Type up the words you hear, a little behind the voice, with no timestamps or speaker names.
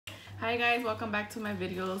Hi guys, welcome back to my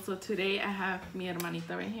video. So today I have mi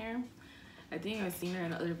hermanita right here. I think I've seen her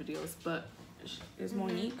in other videos, but it's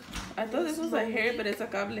Monique. I thought this was a hair, but it's a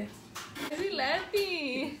cable. Very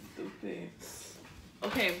laughing. Stupid.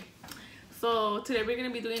 Okay, so today we're gonna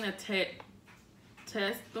be doing a test.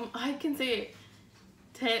 I can say it.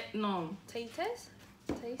 Taste test?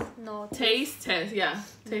 Taste? No. Taste test, yeah.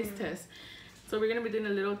 Taste test. So we're gonna be doing a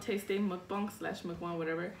little tasting mukbang / mukbang,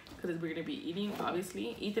 whatever, because we're gonna be eating,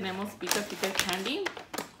 obviously. Y tenemos PICA-PICA candy.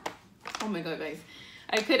 Oh my god, guys.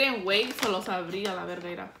 I couldn't wait, so los abrí a la verga,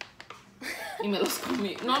 era. Y me los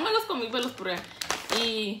comí. No me los comí, pero los probé.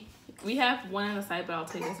 Y we have one on the side, but I'll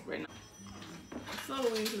take this right now. So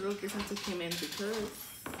we creo que Santa came in because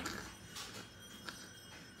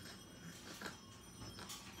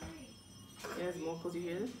it has mocos, you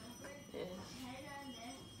hear this? Yeah.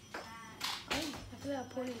 I feel like I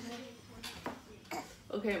poured it in.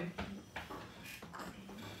 Okay.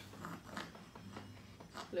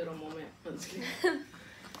 Little moment.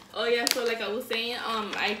 Oh yeah, so like I was saying,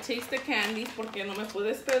 I taste the candies porque no me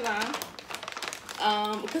pude esperar.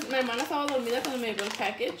 Because my hermana estaba dormida cuando me dio el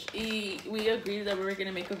package y we agreed that we were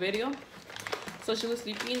gonna make a video. So she was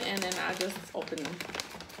sleeping and then I just opened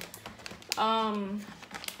them.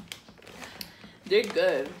 They're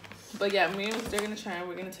good. But yeah, me and my sister are gonna try and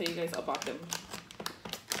we're gonna tell you guys about them.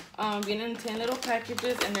 Vienen in 10 little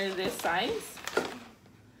packages and they're this size.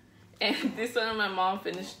 And this one my mom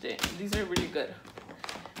finished it. These are really good.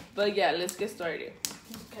 But yeah, let's get started.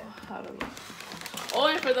 Okay. How to look. Oh,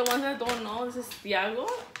 and for the ones that don't know, this is Thiago.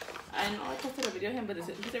 I know I posted a video of him, but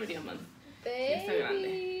he's already a month.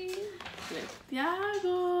 Baby.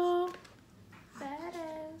 Thiago.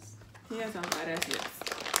 Badass. He has some badass lips.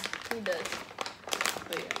 He does.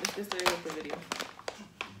 But yeah, let's get started with the video.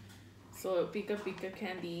 So, PICA-PICA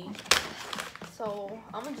candy. So,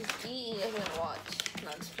 I'm gonna just eat and then watch.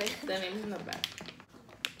 Not just play. The name's in the back.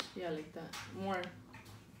 Yeah, like that. More.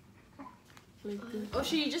 Like this. Oh,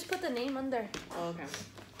 you just put the name under. Oh, okay.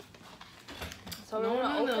 So No, we're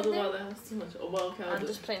gonna open it? that's too much. Oh, well, okay, I'm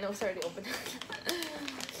just playing. No, it's already open.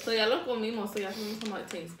 So, ya lo comimos, so ya sabemos how it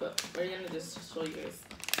tastes, but we're gonna just show you guys.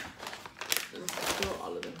 Just throw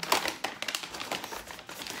all of them.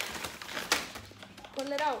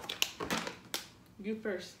 Pull it out. You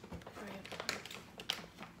first.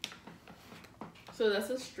 So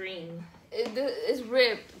that's a string. It's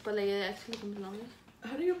ripped, but like it actually comes longer.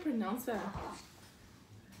 How do you pronounce that?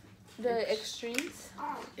 The extremes.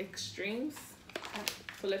 Extremes.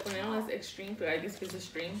 So like when I was extreme, but I guess it's a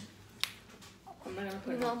string. I'm not gonna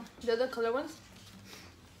put it. No, they're the color ones.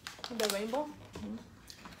 The rainbow.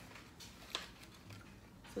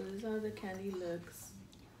 So this is how the candy looks.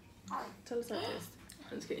 Tell us how it tastes.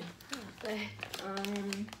 I'm just kidding.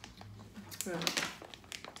 Yeah.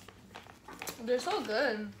 They're so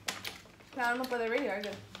good. I don't know, but they really are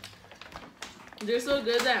good. They're so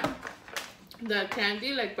good that the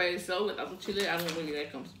candy, like by itself without the chili, I don't really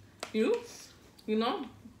like them. You know?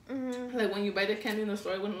 Like when you buy the candy in the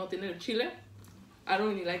store when no tiene chile, I don't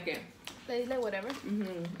really like it. They like whatever.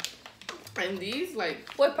 And these, like.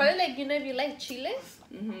 Well, probably like, you know, if you like chile.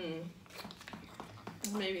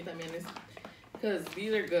 Maybe también is. Because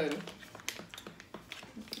these are good.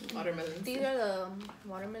 Watermelons. These are the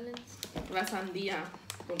watermelons. La sandía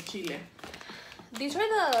con chile. These are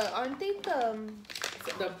the, aren't they the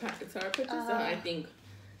Sour Patches, I think.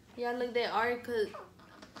 Yeah, like they are, cause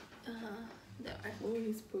they are. Oh,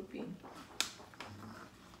 he's pooping.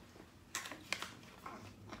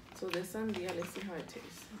 So this sandía, let's see how it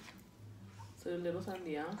tastes. So the little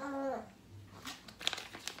sandía.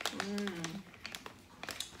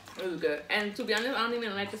 It was good. And to be honest, I don't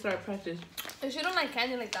even like the Sour Patches. She don't like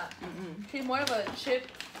candy like that. She's more of a chip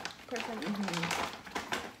person.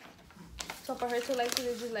 So for her to like it,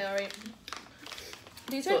 it's just like, alright.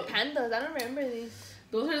 These are pandas. I don't remember these.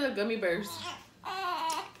 Those are the gummy bears.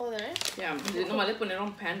 Oh, they're? Yeah, nomás le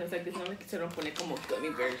ponieron pandas. Like, this no le quisieron poner como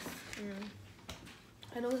gummy bears.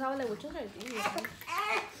 I know how, like, which ones are these?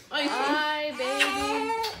 Hi,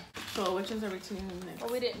 baby. So, which ones are we taking next?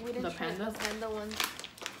 Oh, we didn't the try pandas? the panda ones.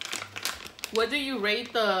 What do you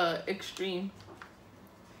rate the extreme?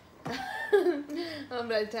 I'm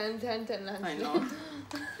like 10. I know.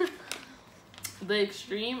 The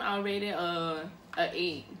extreme, I'll rate it a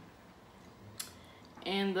 8.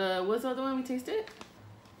 And what's the other one we tasted?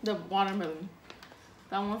 The watermelon.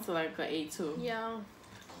 That one's like a 8 too. Yeah.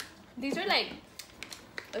 These are like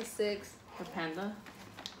a 6. The panda.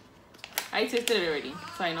 I tasted it already,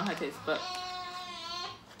 so I know how it tastes, but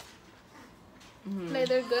like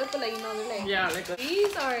they're good, but like, you know, they're like, yeah, like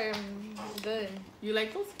these are good. You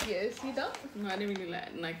like those? Yes, you don't? No, I didn't really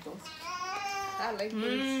like those. I like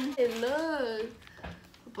this. It looks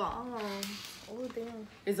bomb. Oh damn.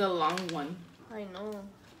 It's a long one. I know.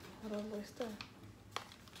 I don't know esto.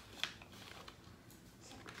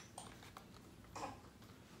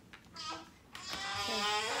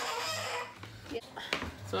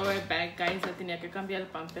 So we're back, guys. Le tenía que cambiar el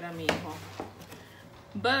pamper a mi hijo.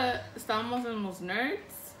 But estábamos en los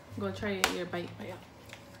nerds. Go try your bite. Yeah.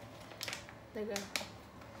 They're good.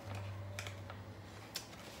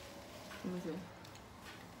 Let me see.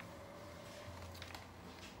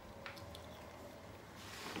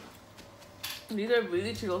 These are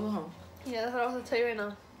really chilosos, huh? Yeah, that's what I was gonna tell you right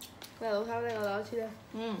now. Yeah, those have like a lot of chile.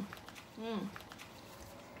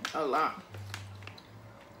 A lot.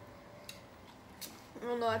 I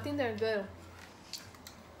don't know, I think they're good.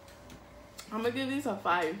 I'm gonna give these a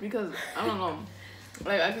 5 because I don't know.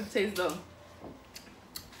 Like I can taste them.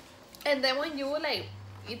 And then when you would like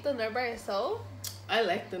eat the nerd by yourself, I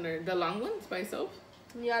like the nerd, the long ones by itself.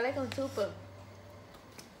 yeah, I like them too, but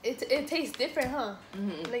it tastes different, huh?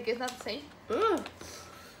 Like it's not the same. Ugh.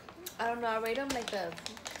 I don't know. I rate them like a.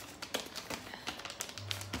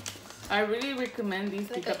 I really recommend these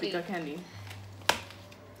Like PICA-PICA candy.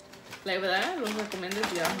 Like, ¿verdad? Los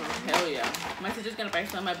recomiendas? Yeah, huh? Hell yeah. My sister's gonna buy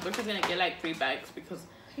some. My boyfriend's gonna get like 3 bags because.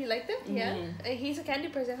 He liked it? Yeah. And he's a candy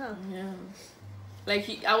person, huh? Yeah.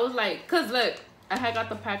 Like I was like, cause look, I had got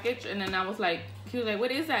the package and then I was like, he was like,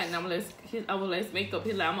 what is that? And I was like, it's makeup.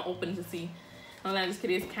 He's like, I'm gonna open it to see. I'm like, just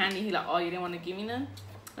kidding, it's candy. He's like, oh, you didn't want to give me none?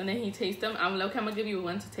 And then he tastes them. I'm like, okay, I'm gonna give you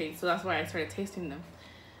one to taste. So that's why I started tasting them.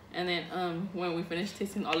 And then when we finished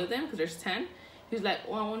tasting all of them, because there's 10, he was like,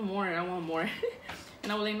 oh, I want more. And I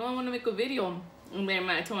was like, no, I want to make a video. And then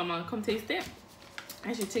I told my mom, come taste it.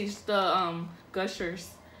 And she tasted the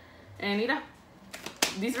Gushers. And mira,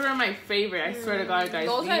 these were my favorite. I swear to God, guys.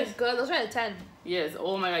 Those are good. Those are a 10. Yes.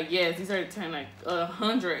 Oh my God. Yes. These are 10, like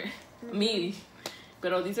 100. Me.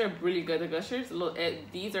 But these are really good. The Gushers, look,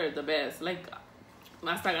 these are the best. Like,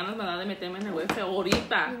 hasta ganas me da de meterme en el website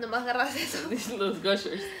ahorita. Nomás agarras eso. Those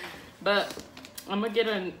Gushers. But I'm gonna get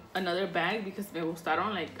another bag because me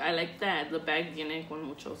gustaron. Like, I like that the bag viene con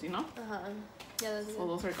muchos, you know? Yeah, that's So good.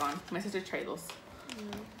 those are gone. My sister tried those.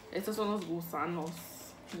 Estos son los gusanos.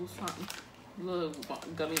 Little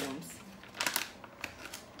gummy ones.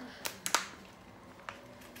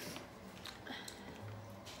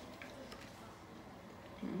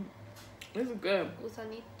 This is good.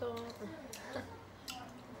 Gusanito.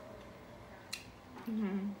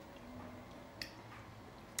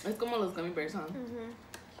 It's como los gummy bears, huh?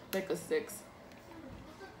 Like a 6.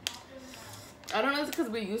 I don't know if it's because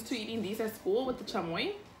we're used to eating these at school with the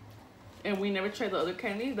chamoy. And we never tried the other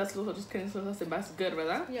candies. That's los otros candies los hacen más good,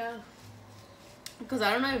 ¿verdad? Yeah. Because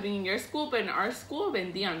I don't know if in your school, but in our school,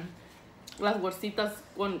 vendían las bolsitas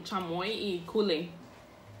con chamoy y Kool-Aid.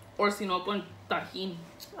 Or si no, con tajín.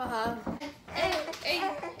 Hey.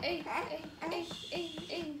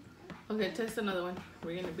 Okay, test another one.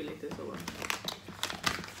 We're gonna be like this a while.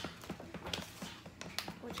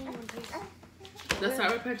 Which one you want to taste? The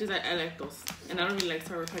Sour Patches, I like those. And I don't really like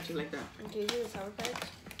Sour Patches like that. Okay, here's the Sour Patch.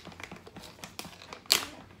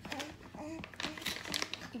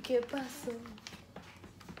 ¿Y qué pasó?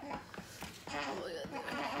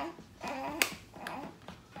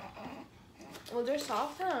 Well, they're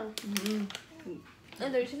soft, huh?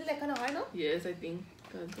 And they're usually like kind of hard, no? Yes, I think.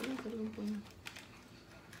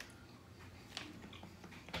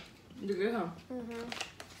 They're good, huh?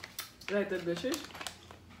 Like the Gushers?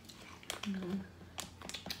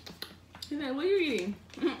 She's like, what are you eating?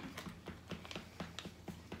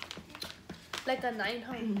 Like a 9,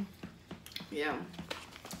 huh? Yeah.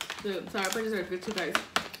 The Sour Patches are good too, guys.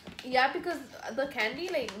 Yeah, because the candy,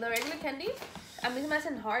 like the regular candy, I mean, it's nice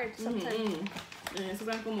and hard sometimes. And esos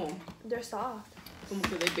dan como They're soft.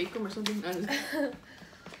 que they bake them or something.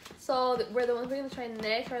 So we're the ones we're gonna try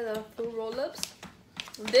next are the fruit roll-ups.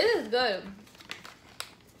 This is good.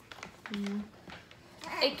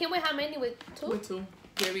 It came with how many? With 2? With 2.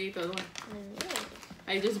 Jerry ate the other one.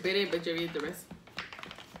 I just bit it, but Jerry ate the rest.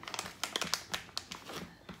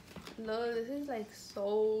 No, this is like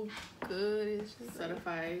so good. It's just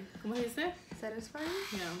Satisfied. ¿Cómo se dice? satisfying.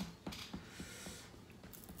 Yeah.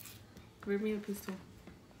 Give me a piece too.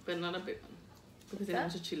 But not a big one. Because I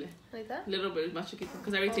much chile. Like that? Little bit, más chiquito.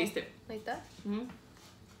 Because I already tasted it. Like that?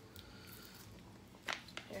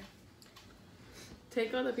 Here.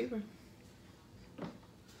 Take out the paper.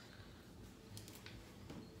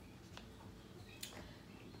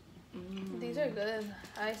 These are good.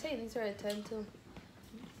 I say these are a 10 too.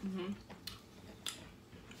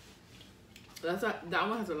 That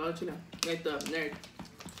one has a lot of chile. Like the nerd.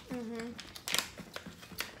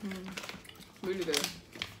 Really good.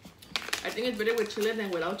 I think it's better with chili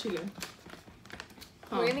than without chili.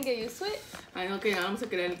 Huh. We're gonna get used to it. I know que vamos a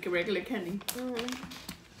querer regular candy.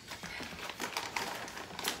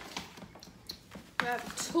 We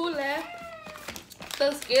have 2 left.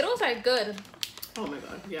 The Skittles are good. Oh my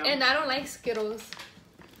god, yeah. And I don't like Skittles.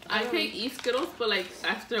 I can eat Skittles, but like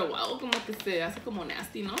after a while, como que se hace como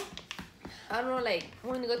nasty, no? I don't know, like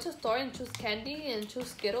when you go to a store and choose candy and choose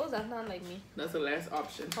Skittles, that's not like me. That's the last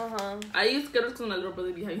option. I use Skittles because my little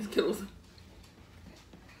brother behind Skittles.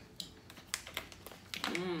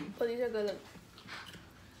 But these are good. Look.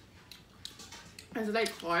 It's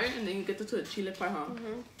like hard, and then you get to the chili part, huh?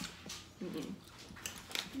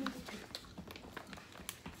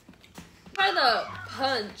 Try the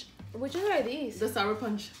punch. Which ones are these? The sour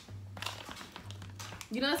punch.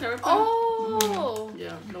 You know the sour punch? Oh!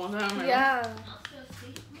 Yeah, the ones that I remember. Yeah.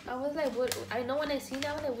 I was like, what? I know when I seen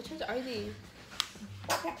that, I was like, which ones are these?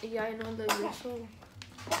 Yeah, I know the usual.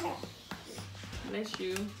 Bless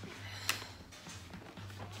you.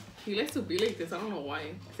 He likes to be like this. I don't know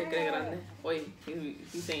why. Se cree grande. Oye,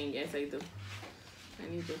 he's saying yes, I do. I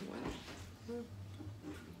need this one.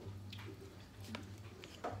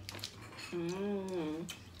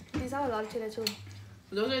 These have a lot of chili too.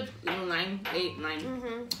 Those are 9, 8,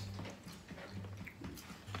 9.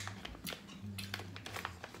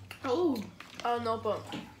 Oh. I don't know, but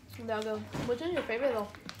they'll go. Which one's your favorite though?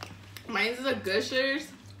 Mine is the Gushers,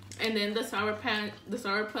 and then the sour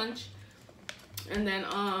punch, and then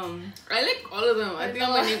I like all of them. I think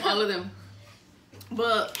I'm gonna name all of them.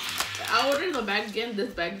 But I ordered the bag again,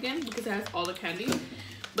 this bag again, because it has all the candy.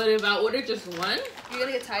 But if I order just one, you're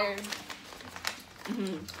gonna get tired.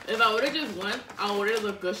 If I order just one, I'll order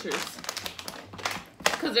the Gushers.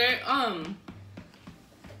 Cause they're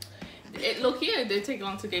low-key, it did take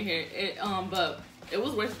long to get here. But it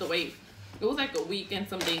was worth the wait. It was like a week and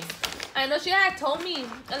some days. I know she had told me,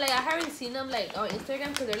 like I haven't seen them like on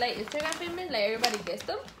Instagram because they're like Instagram famous, like everybody gets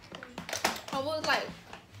them. I was like,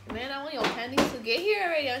 man, I want your candies to get here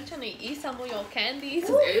already. I'm trying to eat some of your candies.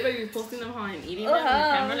 Cause everybody's posting them how and eating them on the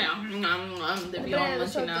camera, like they be all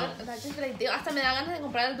munching out. And I just be like, Dios, hasta me da ganas de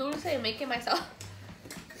comprar el dulce and make it myself.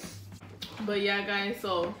 But yeah, guys,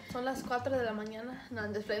 so son las 4 de la mañana. No,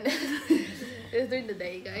 I'm just playing. It's during the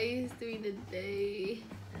day, guys. During the day.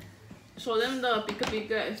 Show them the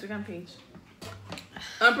PICA-PICA Instagram page.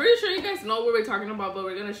 I'm pretty sure you guys know what we're talking about, but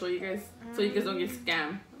we're gonna show you guys so you guys don't get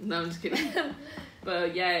scammed. No, I'm just kidding.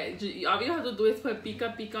 But yeah, all you have to do is put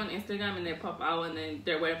PICA-PICA on Instagram and they pop out, and then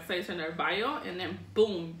their website's in their bio, and then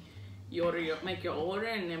boom, you make your order,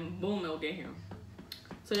 and then boom, it'll get here.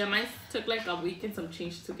 So yeah, mine took like a week and some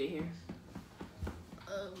change to get here.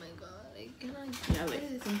 Oh my god, I cannot. Yeah, like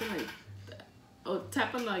something like that. Oh,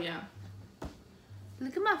 tap on the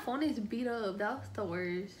Look at my phone, it's beat up. That was the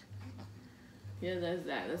worst. Yeah, that's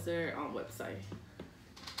that. That's their website.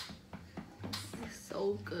 It's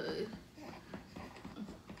so good.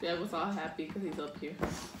 Yeah, I was all happy because he's up here.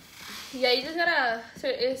 Yeah, you just gotta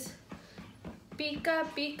search. It's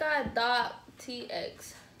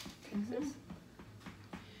PICA-PICA.tx.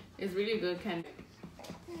 It's really good candy.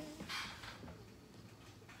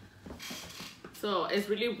 So it's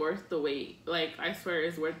really worth the wait. Like, I swear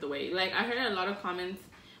it's worth the wait. Like, I heard a lot of comments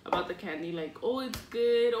about the candy, like, oh, it's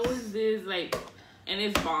good, oh, it's this, like, and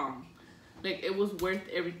it's bomb. Like, it was worth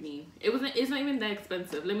everything. It's not even that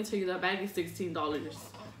expensive. Let me tell you, that bag is $16.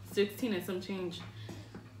 16 and some change.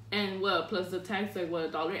 And what, plus the tax, like,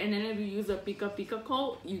 what, $1? And then if you use a PICA-PICA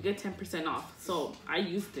code, you get 10% off. So I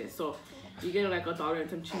used it. So you get like $1 and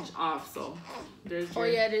some change off. So there's oh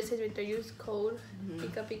yeah, this is right there. Use code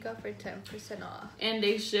PICA-PICA for 10% off. And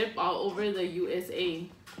they ship all over the USA,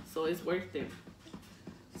 so it's worth it.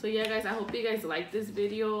 So yeah, guys, I hope you guys like this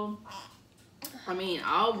video. I mean,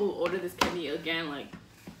 I will order this candy again like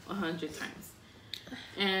 100 times.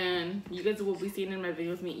 And you guys will be seeing in my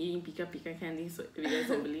videos me eating PICA-PICA candy. So if you guys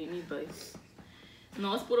don't believe me, but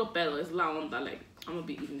no, it's puro pedo. It's la onda. Like, I'm gonna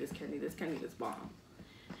be eating this candy. This candy is bomb.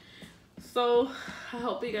 So I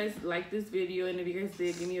hope you guys like this video, and if you guys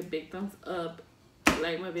did, give me a big thumbs up,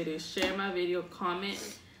 like my video, share my video,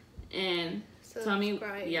 comment, and tell me,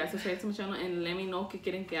 subscribe to my channel, and let me know qué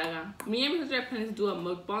quieren que haga. Me and my sister are planning to do a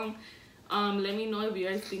mukbang. Let me know if you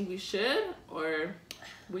guys think we should, or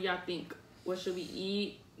what y'all think. What should we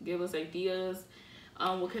eat? Give us ideas.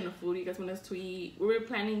 What kind of food you guys want us to eat? We were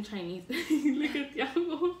planning Chinese. Look at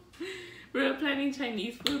Tiago. We were planning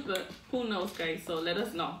Chinese food, but who knows, guys? So let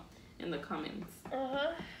us know in the comments.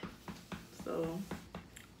 So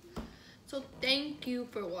thank you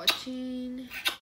for watching.